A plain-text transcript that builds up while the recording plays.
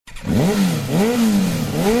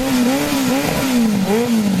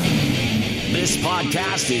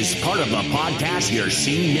podcast is part of the Podcast Your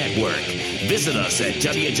Scene Network. Visit us at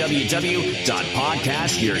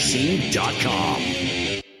www.podcastyourscene.com.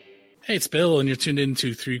 Hey, it's Bill, and you're tuned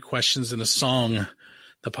into 3 Questions and a Song,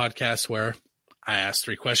 the podcast where I ask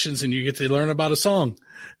 3 questions and you get to learn about a song.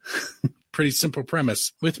 Pretty simple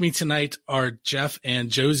premise. With me tonight are Jeff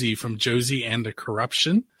and Josie from Josie and the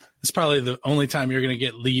Corruption. It's probably the only time you're going to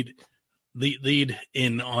get lead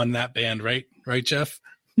in on that band, right? Right, Jeff?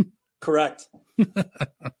 Correct.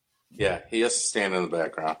 Yeah, he has to stand in the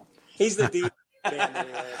background. He's the deep band.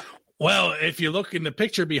 Well, if you look in the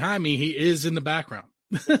picture behind me, he is in the background.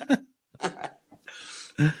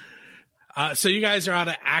 So you guys are out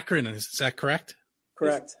of Akron, is that correct?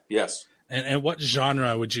 Correct. Yes. And what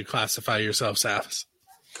genre would you classify yourselves as?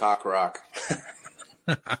 Cock rock.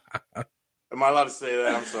 Am I allowed to say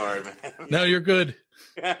that? I'm sorry, man. No, you're good.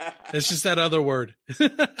 It's just that other word.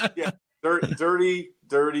 Yeah, dirty,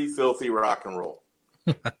 filthy rock and roll.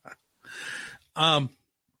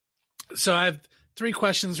 So I have 3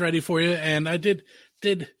 questions ready for you, and I did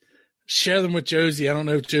share them with Josie. I don't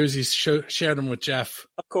know if Josie shared them with Jeff.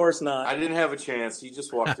 Of course not. I didn't have a chance. He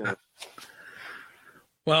just walked in.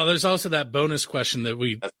 Well, there's also that bonus question that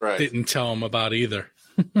we didn't tell him about either.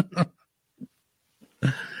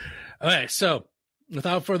 Okay, so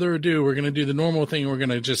without further ado, we're going to do the normal thing. We're going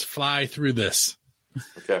to just fly through this.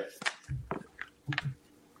 Okay.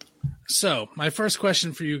 So my first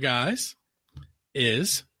question for you guys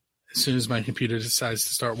is, as soon as my computer decides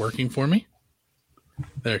to start working for me,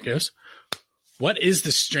 there it goes. What is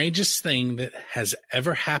the strangest thing that has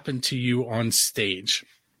ever happened to you on stage?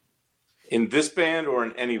 In this band or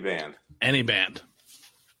in any band? Any band.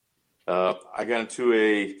 I got into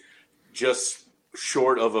a just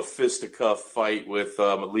short of a fisticuff fight with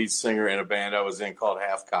a lead singer in a band I was in called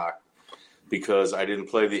Halfcock because I didn't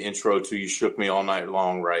play the intro to You Shook Me All Night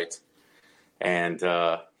Long right. And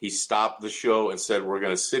he stopped the show and said, we're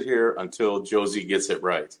going to sit here until Josie gets it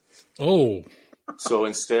right. Oh. So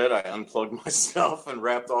instead, I unplugged myself and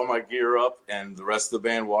wrapped all my gear up, and the rest of the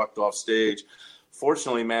band walked off stage.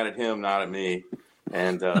 Fortunately, mad at him, not at me.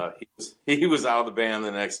 And he was out of the band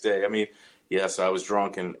the next day. I mean, yes, I was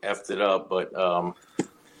drunk and effed it up, but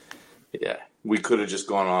yeah, we could have just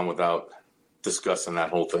gone on without discussing that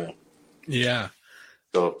whole thing. Yeah.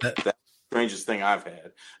 So that's the strangest thing I've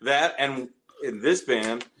had. That, and in this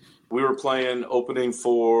band, we were playing opening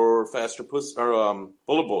for Faster Puss or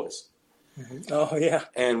Bullet Boys. Oh, yeah.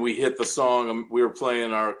 And we hit the song. We were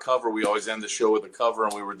playing our cover. We always end the show with a cover,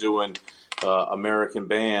 and we were doing American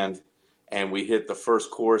Band. And we hit the first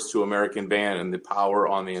chorus to American Band, and the power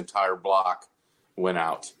on the entire block went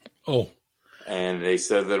out. Oh. And they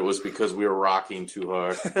said that it was because we were rocking too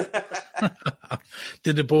hard.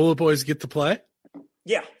 Did the Bullet Boys get to play?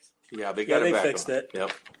 Yeah. Yeah, they got it back. They fixed it.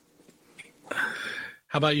 Yep.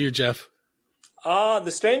 How about you, Jeff?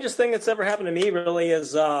 The strangest thing that's ever happened to me really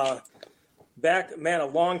is back, a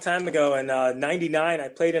long time ago in '99, I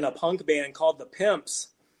played in a punk band called The Pimps.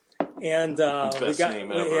 And we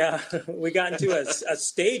got into a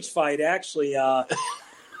stage fight, actually.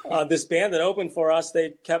 This band that opened for us,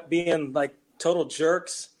 they kept being like total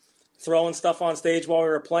jerks, throwing stuff on stage while we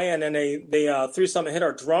were playing, and they threw something, hit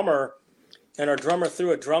our drummer, and our drummer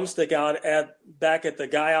threw a drumstick back at the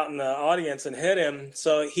guy out in the audience and hit him.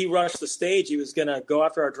 So he rushed the stage. He was going to go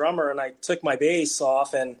after our drummer, and I took my bass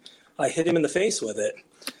off, and I hit him in the face with it.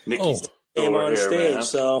 Came on stage, man.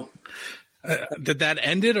 So... did that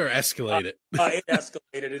end it or escalate it? It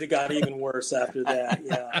escalated. It got even worse after that.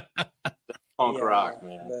 Yeah. Punk rock,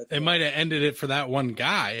 man. It might have ended it for that one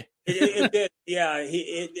guy. It did. Yeah.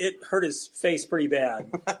 It hurt his face pretty bad.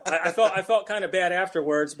 I felt kind of bad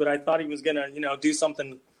afterwards, but I thought he was gonna, do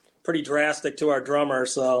something pretty drastic to our drummer.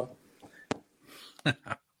 So.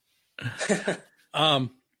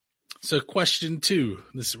 So question 2.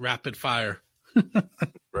 This is rapid fire.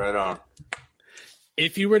 Right on.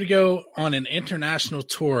 If you were to go on an international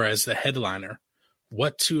tour as the headliner,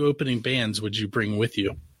 what 2 opening bands would you bring with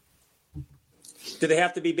you? Do they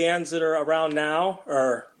have to be bands that are around now,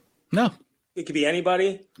 or no? It could be anybody.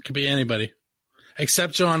 It could be anybody,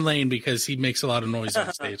 except John Lane because he makes a lot of noise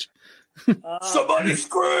on stage. Somebody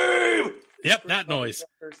scream! Yep, that noise.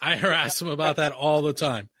 I harass him about that all the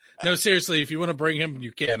time. No, seriously, if you want to bring him,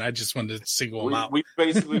 you can. I just wanted to single him out. We've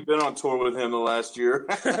basically been on tour with him the last year.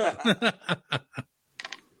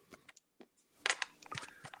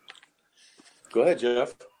 Go ahead,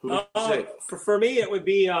 Jeff. For me, it would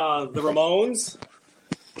be the Ramones.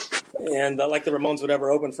 And like the Ramones would ever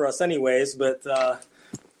open for us anyways. But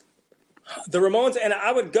The Ramones, and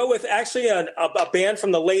I would go with actually a band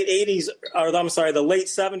from the late 80s, or I'm sorry, the late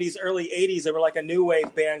 70s, early 80s. They were like a new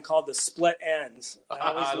wave band called the Split Ends. I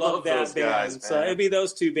always loved that band. Guys, so it'd be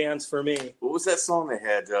those two bands for me. What was that song they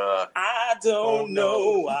had? I don't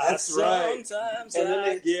know why That's right. sometimes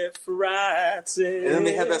I get frightened. And then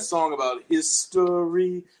they had that song about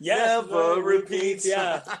history never repeats.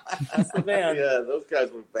 Yeah, that's the band. Yeah, those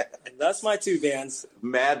guys were bad. That's my two bands.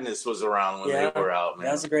 Madness was around when they were out, man.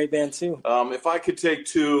 That's a great band, too. If I could take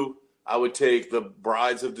two, I would take the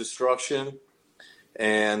Brides of Destruction.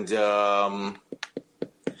 And there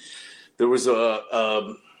was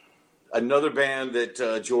another band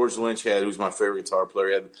that George Lynch had, who's my favorite guitar player.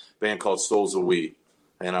 He had a band called Souls of We.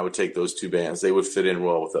 And I would take those two bands. They would fit in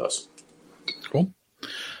well with us. Cool.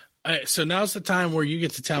 All right, so now's the time where you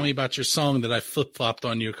get to tell me about your song that I flip-flopped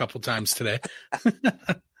on you a couple times today.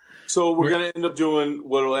 So we're going to end up doing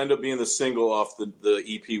what will end up being the single off the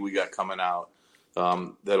EP we got coming out.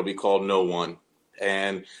 That'll be called No One.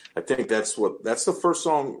 And I think that's the first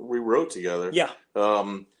song we wrote together. Yeah.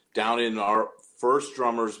 Down in our first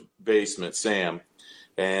drummer's basement, Sam.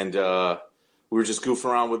 And we were just goofing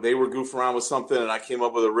around they were goofing around with something, and I came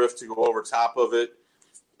up with a riff to go over top of it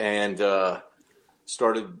and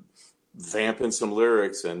started vamping some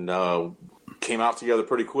lyrics and came out together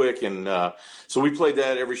pretty quick. And so we played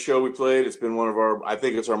that every show we played. It's been I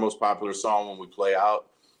think it's our most popular song when we play out.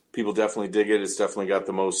 People definitely dig it. It's definitely got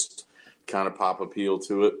the most kind of pop appeal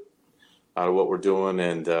to it out of what we're doing.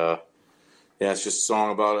 And it's just a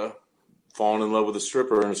song about falling in love with a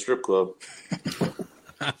stripper in a strip club.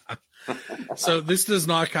 So this does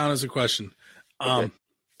not count as a question. Okay.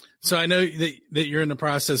 So I know that you're in the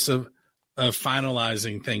process of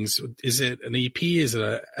finalizing things. Is it an EP? Is it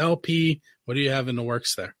an LP? What do you have in the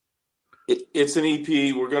works there? It's an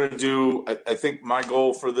EP. We're going to do, I think my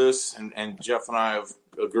goal for this, and Jeff and I have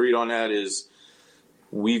agreed on that, is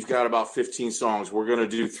we've got about 15 songs. We're going to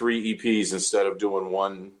do 3 EPs instead of doing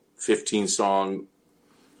one 15-song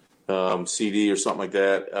CD or something like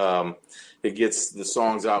that. It gets the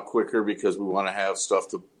songs out quicker because we want to have stuff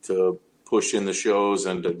to push in the shows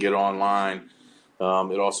and to get online.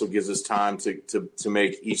 It also gives us time to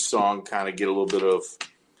make each song kind of get a little bit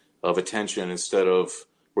of attention instead of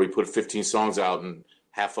where you put 15 songs out and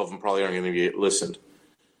half of them probably aren't going to get listened.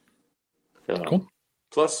 Cool.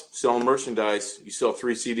 Plus, selling merchandise, you sell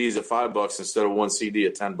 3 CDs at $5 instead of 1 CD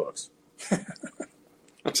at $10.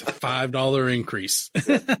 It's a $5 increase.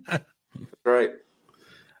 Right.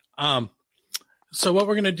 So what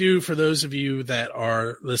we're going to do for those of you that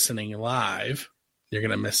are listening live, you're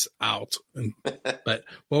going to miss out. But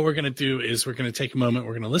what we're going to do is we're going to take a moment.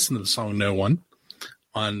 We're going to listen to the song No One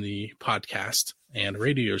on the podcast and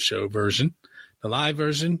radio show version. The live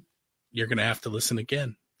version, you're going to have to listen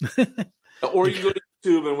again. Or you go to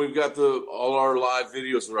YouTube, and we've got all our live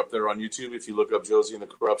videos are up there on YouTube. If you look up Josie and the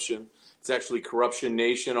Corruption, it's actually Corruption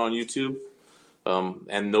Nation on YouTube,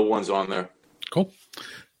 and No One's on there. Cool.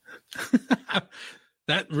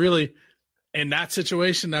 That really, in that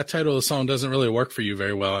situation, that title of the song doesn't really work for you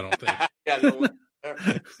very well, I don't think.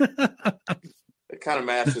 It kind of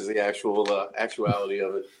matches the actuality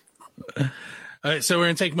of it. All right, so we're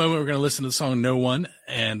going to take a moment. We're going to listen to the song No One,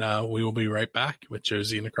 and we will be right back with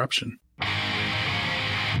Josie and the Corruption.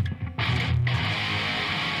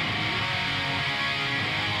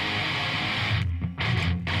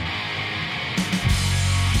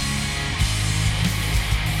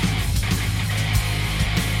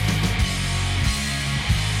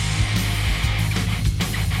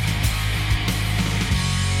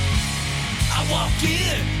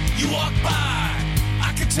 You walk by,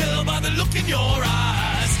 I can tell by the look in your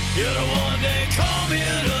eyes. You're the one they come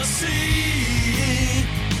here to see.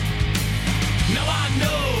 Now I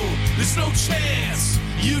know there's no chance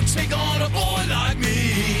you take on a boy like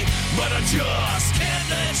me, but I just can't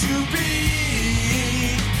let you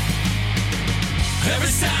be.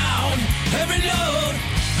 Every sound, every note,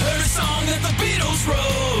 every song that the Beatles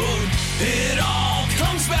wrote, it all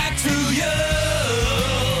comes back to you.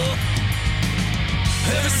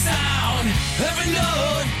 Every sound, every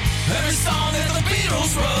note, every song that the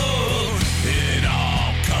Beatles wrote, it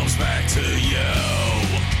all comes back to you.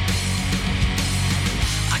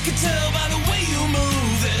 I can tell by the way you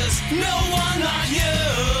move, there's no one like you.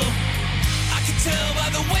 I can tell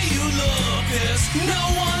by the way you look, there's no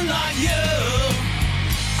one like you.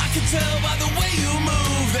 I can tell by the way you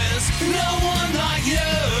move, there's no one like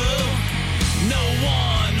you. No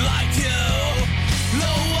one like you.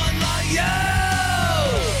 No one like you.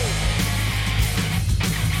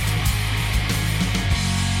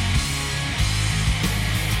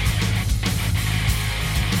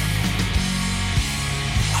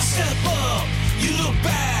 Step up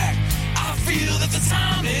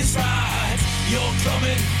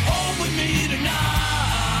coming home with me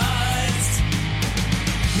tonight.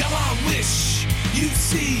 Now I wish you'd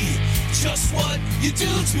see just what you do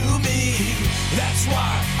to me. That's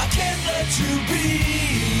why I can't let you be.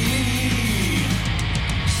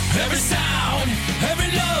 Every sound,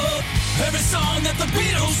 every love, every song that the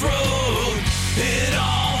Beatles wrote, it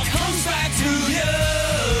all comes back to you.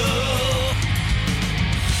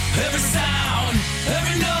 Every sound,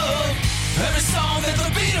 every love, every song that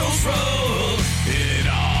the Beatles wrote, it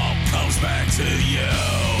all comes back to you.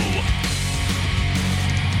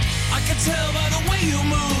 I can tell by the way you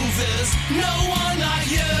move, there's no one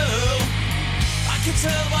like you. I can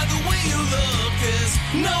tell by the way you look, there's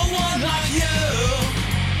no one like you.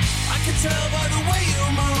 I can tell by the way you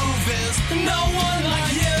move, there's no one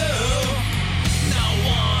like you. No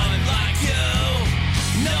one like you.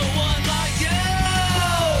 No one like you.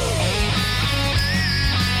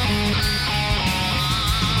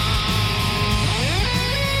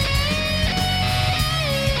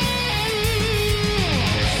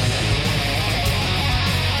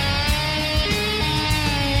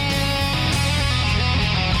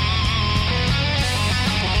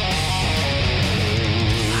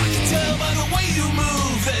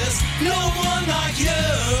 No one like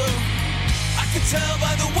you. I can tell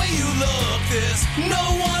by the way you look, there's no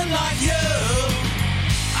one like you.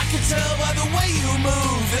 I can tell by the way you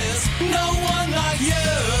move, there's no one like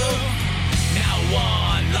you. No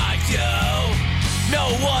one like you.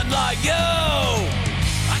 No one like you.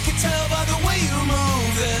 I can tell by the way you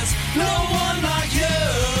move, there's no one like you.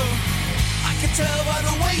 I can tell by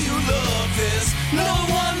the way you look, there's no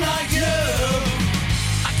one like you.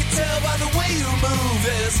 Tell by the way you move,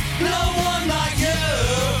 there's no one like you.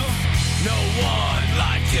 No one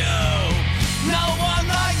like you. No one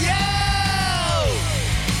like you.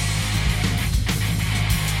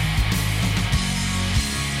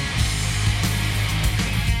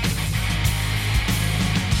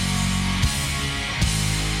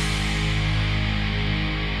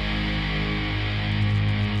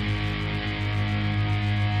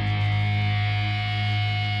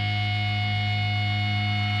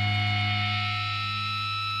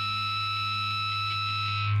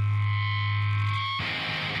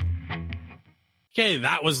 Okay,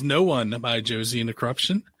 that was No One by Josie and the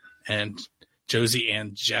Corruption. And Josie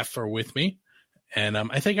and Jeff are with me. And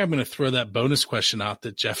I think I'm going to throw that bonus question out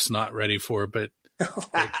that Jeff's not ready for, but he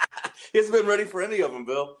hasn't been ready for any of them,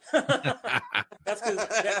 Bill.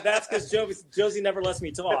 That's because Josie never lets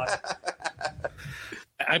me talk.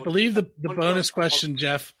 I believe the bonus question,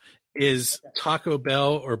 Jeff, is Taco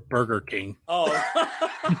Bell or Burger King? Oh.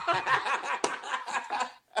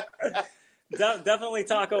 Definitely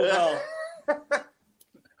Taco Bell.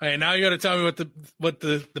 All right, now you got to tell me what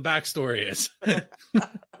the backstory is,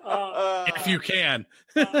 if you can.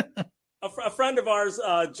 A friend of ours,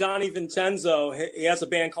 Johnny Vincenzo, he has a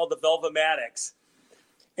band called the Velvematics,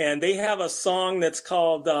 and they have a song that's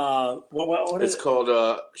called what is it? It's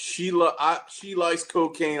called She Likes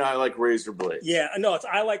Cocaine, I Like Razor Blades. Yeah, no, it's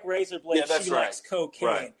I Like Razor Blades, yeah, that's She right. Likes Cocaine.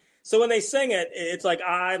 Right. So when they sing it, it's like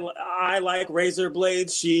I like razor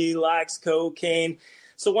blades, she likes cocaine.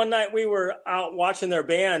 So one night we were out watching their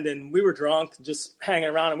band and we were drunk, just hanging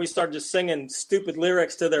around, and we started just singing stupid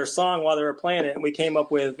lyrics to their song while they were playing it. And we came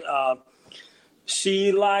up with,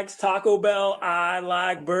 she likes Taco Bell, I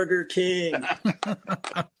like Burger King.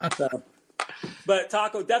 But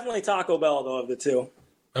definitely Taco Bell, though, of the two.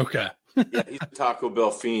 Okay. Yeah, he's a Taco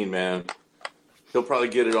Bell fiend, man. He'll probably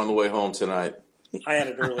get it on the way home tonight. I had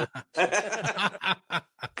it early.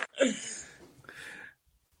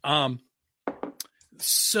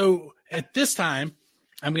 So at this time,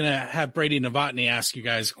 I'm going to have Brady Novotny ask you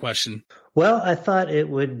guys a question. Well, I thought it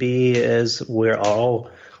would be, as we're all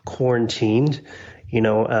quarantined,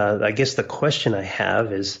 I guess the question I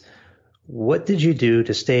have is, what did you do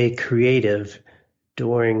to stay creative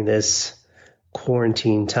during this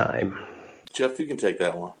quarantine time? Jeff, you can take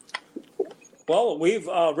that one. Well, we've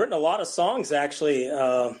written a lot of songs, actually,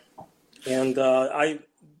 and I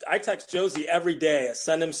text Josie every day. I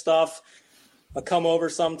send him stuff. I come over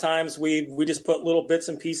sometimes. We just put little bits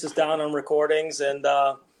and pieces down on recordings, and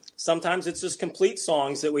sometimes it's just complete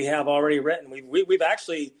songs that we have already written. We've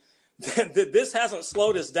actually this hasn't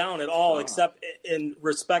slowed us down at all, except in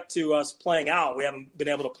respect to us playing out. We haven't been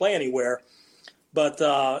able to play anywhere. But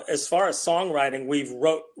as far as songwriting, we've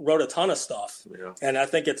wrote a ton of stuff, yeah. And I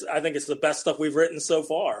think it's the best stuff we've written so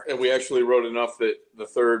far. And we actually wrote enough that the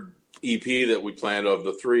third EP that we planned of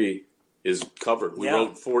the three is covered. We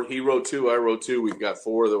wrote 4. He wrote 2. I wrote 2. We've got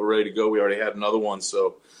 4 that were ready to go. We already had another one,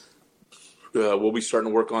 so we'll be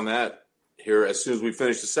starting to work on that here as soon as we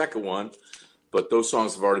finish the second one. But those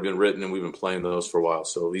songs have already been written, and we've been playing those for a while.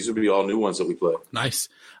 So these would be all new ones that we play. Nice.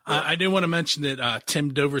 I did want to mention that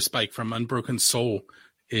Tim Doverspike from Unbroken Soul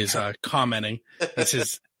is commenting. He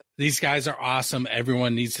says, these guys are awesome.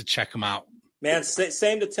 Everyone needs to check them out. Man,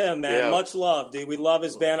 same to Tim, man. Yeah. Much love, dude. We love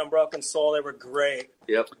his band, Unbroken Soul. They were great.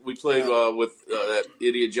 Yep. We played with that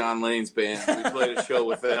idiot John Lane's band. We played a show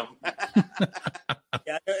with them.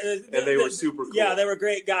 Yeah, and they were super cool. Yeah, they were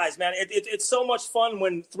great guys, man. It's so much fun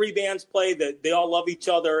when three bands play that they all love each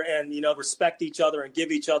other and, respect each other and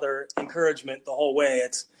give each other encouragement the whole way.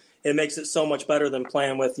 It makes it so much better than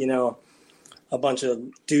playing with, a bunch of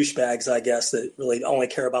douchebags, I guess, that really only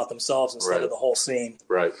care about themselves instead of the whole scene.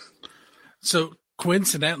 Right. So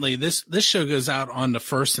coincidentally, this show goes out on the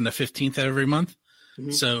 1st and the 15th of every month.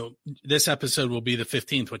 Mm-hmm. So this episode will be the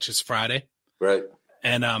 15th, which is Friday. Right.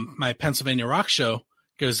 And my Pennsylvania Rock show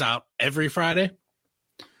goes out every Friday.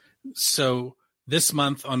 So this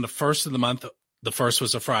month, on the 1st of the month, the 1st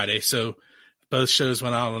was a Friday. So both shows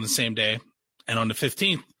went out on the same day. And on the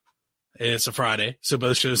 15th, it's a Friday. So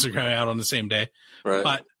both shows are going out on the same day.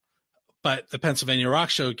 Right. But the Pennsylvania Rock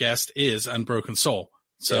show guest is Unbroken Soul.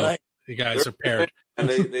 So you guys are paired. And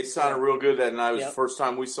they sounded real good that night. It was the first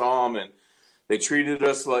time we saw them. And they treated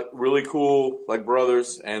us like really cool, like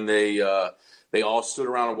brothers. And they all stood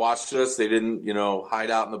around and watched us. They didn't,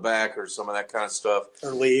 hide out in the back or some of that kind of stuff.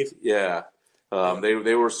 Or leave. Yeah.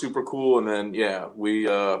 They were super cool. And then,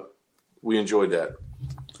 we enjoyed that.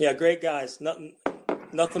 Yeah, great guys.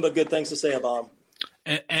 Nothing but good things to say about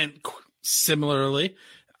them. And similarly,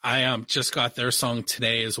 I just got their song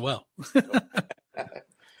today as well.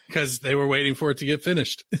 Because they were waiting for it to get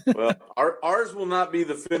finished. Well, ours will not be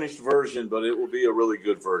the finished version, but it will be a really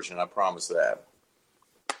good version. I promise that.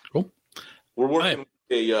 Cool. We're working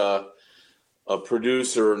with a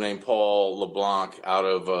producer named Paul LeBlanc out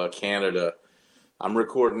of Canada. I'm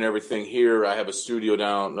recording everything here. I have a studio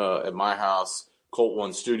down at my house, Colt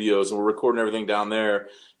One Studios, and we're recording everything down there.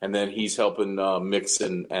 And then he's helping mix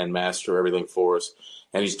and master everything for us.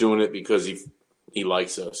 And he's doing it because he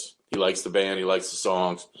likes us. He likes the band. He likes the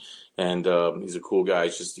songs. And he's a cool guy.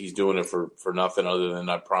 He's doing it for nothing other than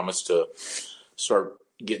I promised to start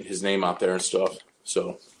getting his name out there and stuff.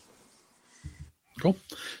 So cool.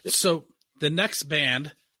 So the next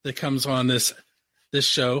band that comes on this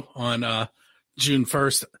show on June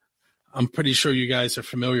 1st, I'm pretty sure you guys are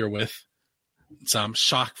familiar with. It's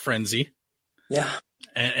Shock Frenzy. Yeah.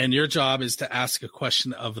 And your job is to ask a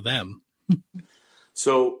question of them.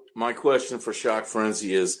 So my question for Shock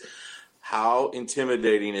Frenzy is, how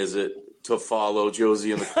intimidating is it to follow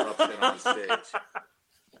Josie and the Corruption on stage?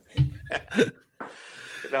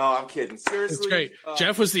 No, I'm kidding. Seriously. It's great.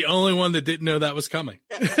 Jeff was the only one that didn't know that was coming.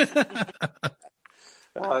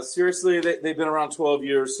 Seriously, they've been around 12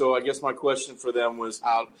 years, so I guess my question for them was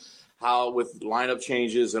how with lineup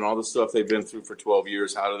changes and all the stuff they've been through for 12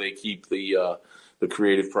 years, how do they keep the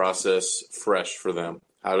creative process fresh for them?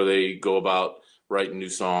 How do they go about writing new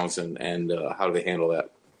songs and how do they handle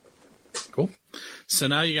that? Cool. So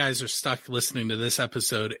now you guys are stuck listening to this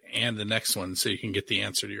episode and the next one so you can get the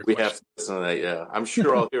answer to your question. We have to listen to that, yeah. I'm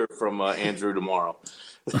sure I'll hear it from Andrew tomorrow.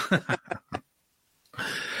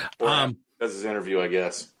 Or that's his interview, I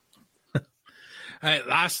guess. All right,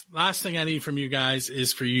 last thing I need from you guys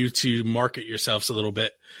is for you to market yourselves a little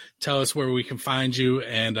bit. Tell us where we can find you,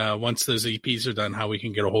 and once those EPs are done, how we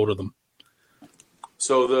can get a hold of them.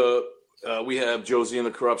 So we have Josie and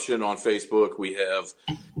the Corruption on Facebook. We have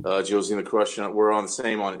Josie and the Corruption. We're on the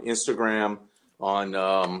same on Instagram, and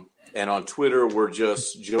on Twitter. We're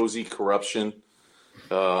just Josie Corruption.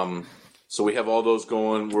 So we have all those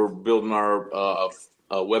going. We're building our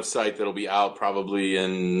website that'll be out probably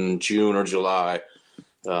in June or July.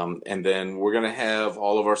 And then we're going to have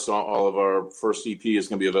all of our first EP is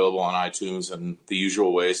going to be available on iTunes and the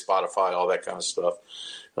usual way, Spotify, all that kind of stuff.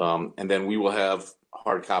 And then we will have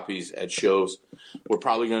hard copies at shows. We're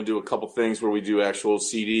probably going to do a couple things where we do actual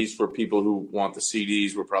CDs for people who want the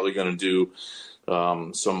CDs. We're probably going to do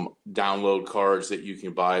some download cards that you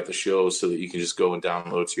can buy at the shows so that you can just go and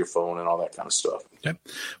download to your phone and all that kind of stuff. Yep.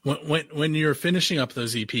 When you're finishing up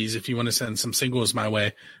those EPs, if you want to send some singles my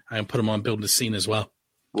way, I can put them on Build the Scene as well.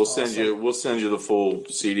 We'll send you the full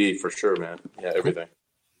CD for sure, man. Yeah, everything.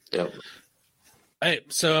 Cool. Yep. Hey,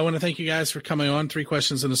 so I want to thank you guys for coming on 3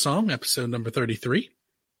 Questions and a Song, episode number 33.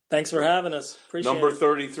 Thanks for having us. Appreciate number it.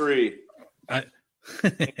 33. I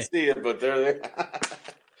can't see it, but they're there.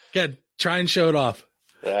 Good. Try and show it off.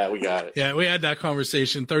 Yeah, we got it. Yeah, we had that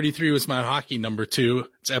conversation. 33 was my hockey number 2.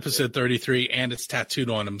 It's episode 33, and it's tattooed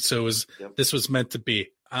on him. So this was meant to be.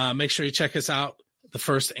 Make sure you check us out the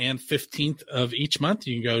 1st and 15th of each month.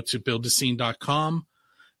 You can go to buildthescene.com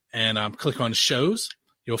and click on shows.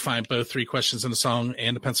 You'll find both 3 Questions in a Song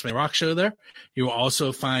and the Pennsylvania Rock Show there. You will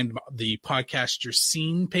also find the Podcast Your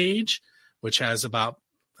Scene page, which has about,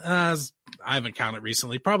 I haven't counted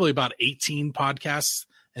recently, probably about 18 podcasts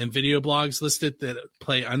and video blogs listed that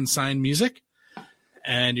play unsigned music.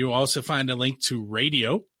 And you'll also find a link to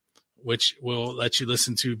radio, which will let you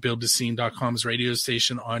listen to BuildAScene.com's radio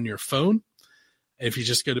station on your phone. If you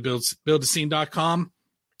just go to BuildAScene.com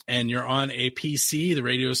and you're on a PC, the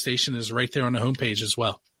radio station is right there on the homepage as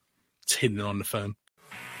well. It's hidden on the phone.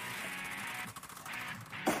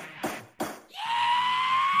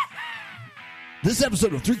 This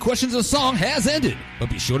episode of 3 Questions and a Song has ended, but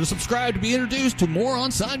be sure to subscribe to be introduced to more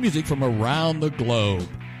unsigned music from around the globe.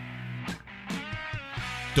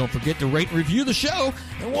 Don't forget to rate and review the show,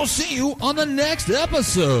 and we'll see you on the next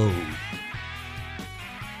episode.